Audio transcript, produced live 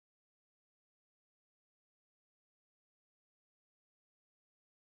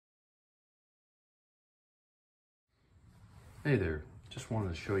Hey there, just wanted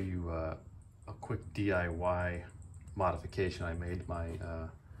to show you a quick DIY modification I made. My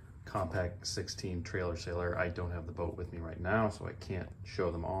Compac 16 trailer sailor. I don't have the boat with me right now, so I can't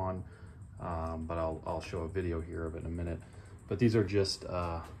show them on, but I'll show a video here of it in a minute. But these are just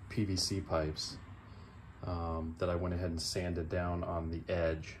PVC pipes that I went ahead and sanded down on the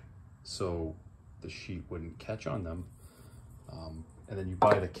edge so the sheet wouldn't catch on them. And then you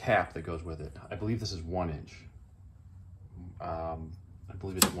buy the cap that goes with it. I believe this is 1 inch. I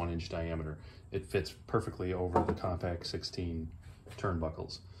believe it's 1 inch diameter. It fits perfectly over the Compac 16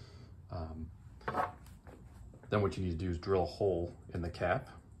 turnbuckles. Then what you need to do is drill a hole in the cap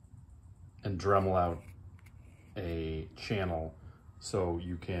and Dremel out a channel so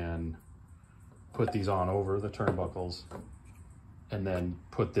you can put these on over the turnbuckles and then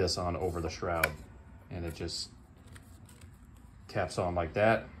put this on over the shroud, and it just caps on like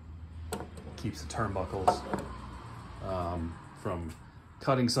that. Keeps the turnbuckles from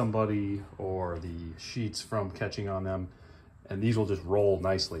cutting somebody or the sheets from catching on them, and these will just roll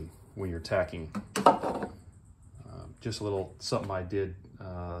nicely when you're tacking. Just a little something I did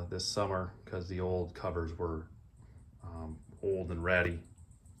this summer because the old covers were old and ratty,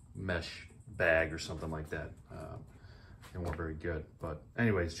 mesh bag or something like that. They weren't very good, but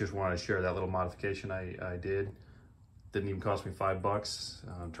anyways, just wanted to share that little modification I did. Didn't even cost me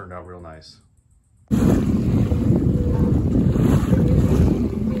 $5. Turned out real nice.